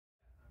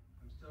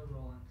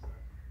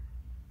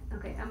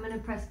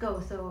gonna press go,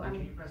 so Can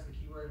you press the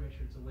keyboard and make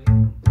sure it's awake?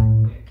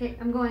 Okay,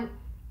 I'm going.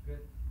 Good.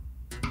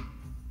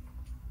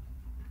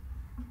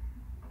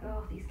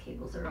 Oh, these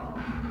cables are all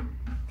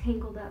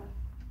tangled up.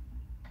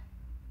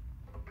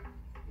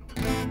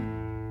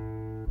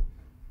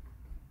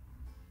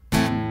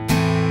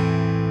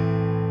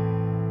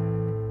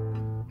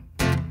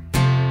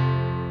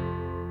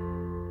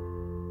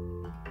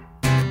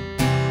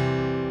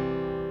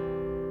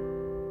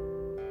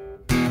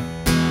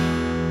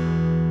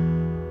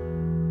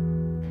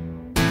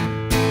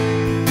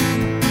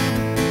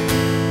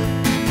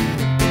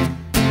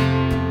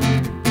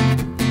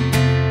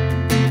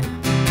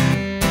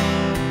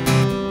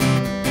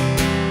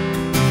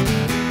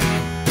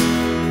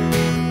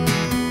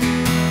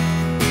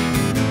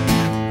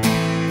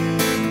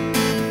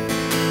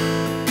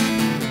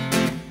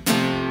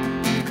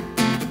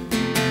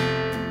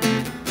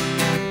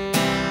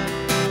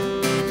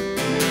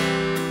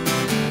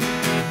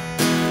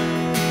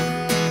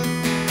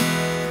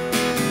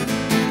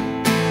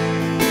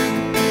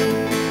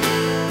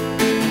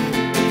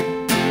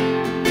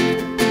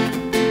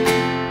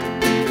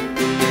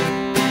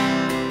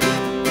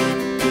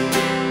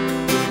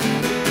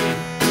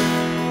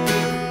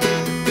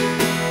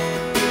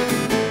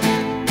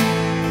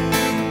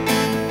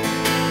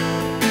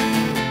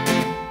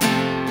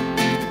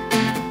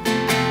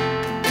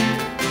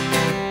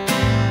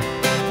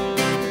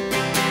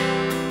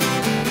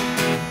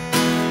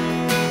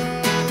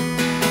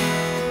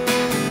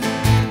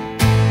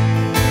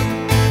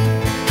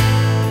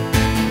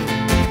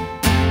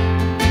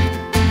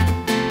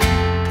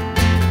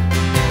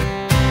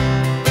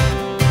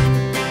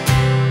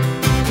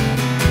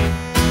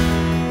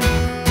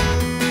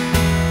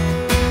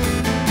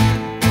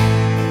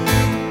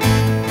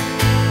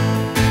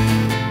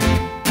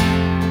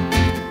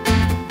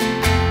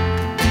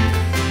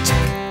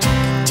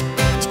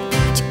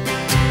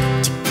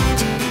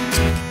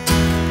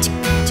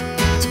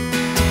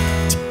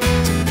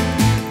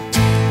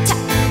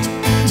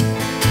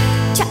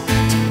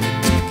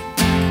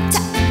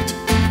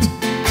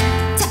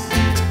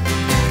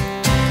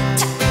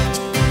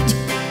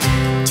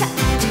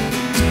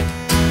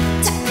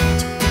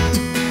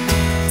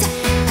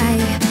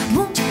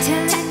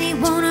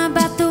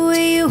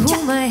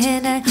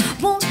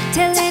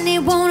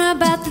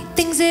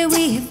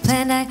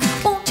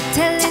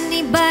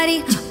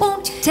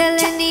 Tell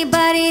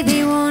anybody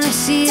they wanna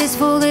see us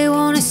fall, they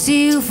wanna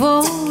see you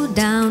fall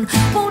down.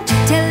 Won't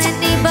tell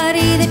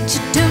anybody that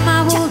you turn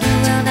my world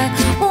around. I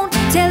won't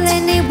tell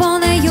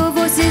anyone that your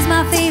voice is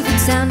my favorite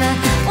sound. I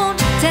won't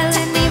tell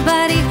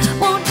anybody,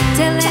 won't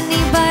tell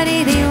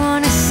anybody they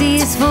wanna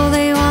see us fall,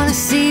 they wanna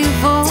see you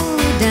fall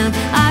down.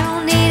 I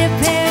don't need a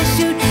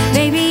parachute,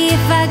 baby,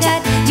 if I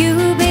got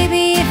you,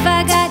 baby, if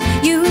I got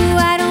you.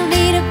 I don't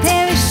need a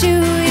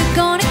parachute, you're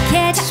gonna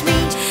catch me,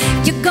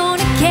 you're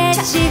gonna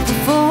catch it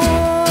before.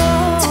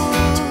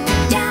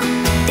 Down,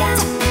 down,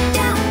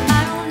 down.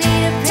 I don't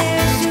need a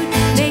parachute,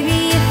 baby,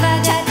 if I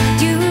got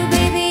you,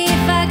 baby,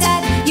 if I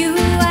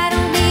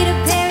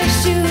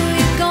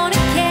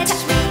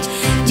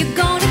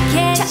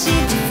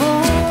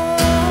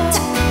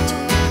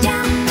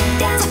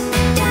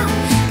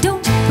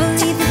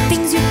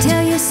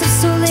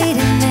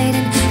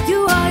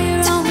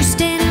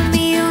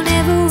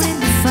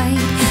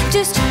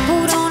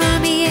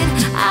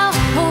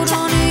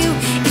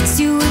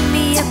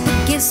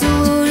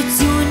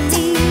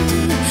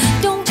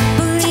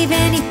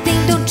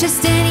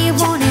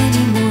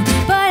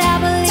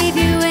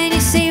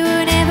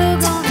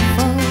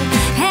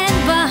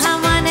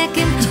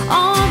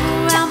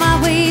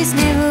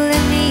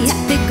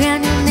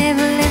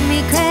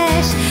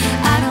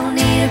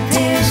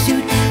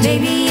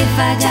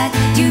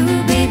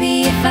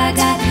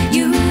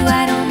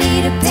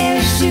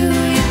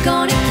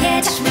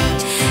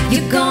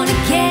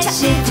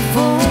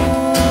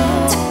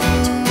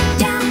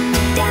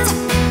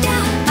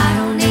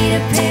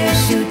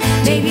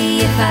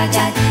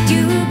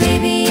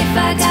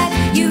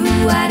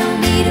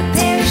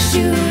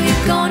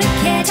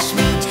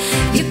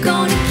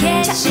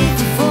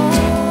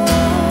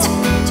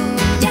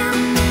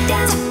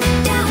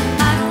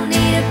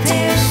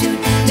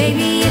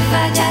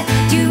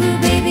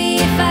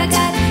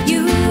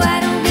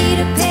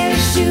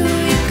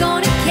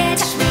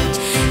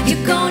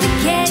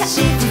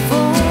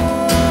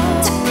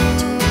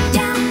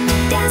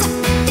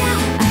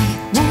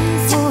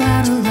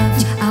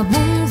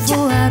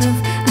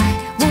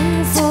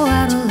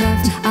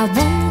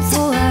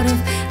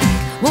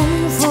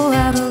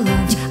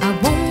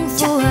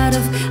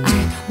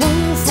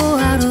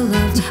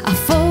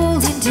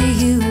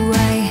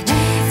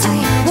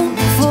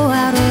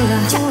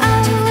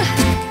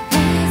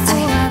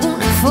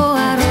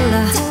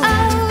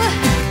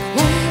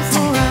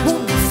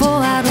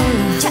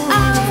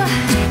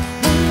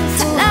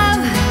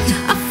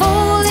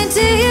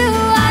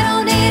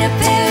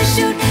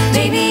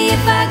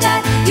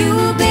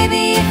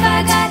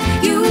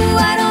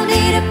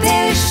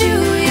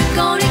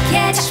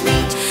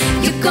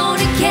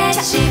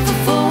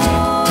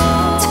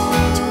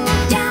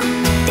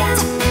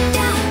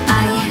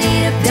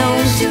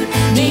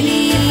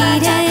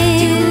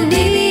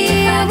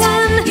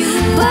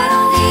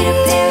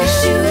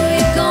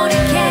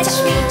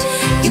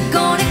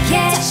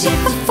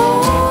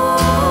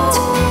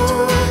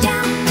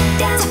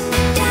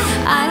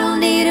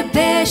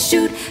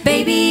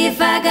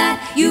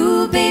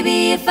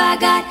baby, if I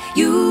got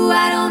you,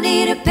 I don't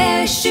need a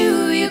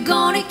parachute. You're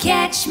gonna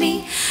catch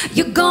me,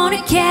 you're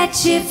gonna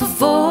catch it for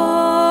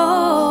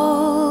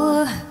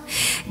 4.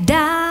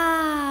 Die.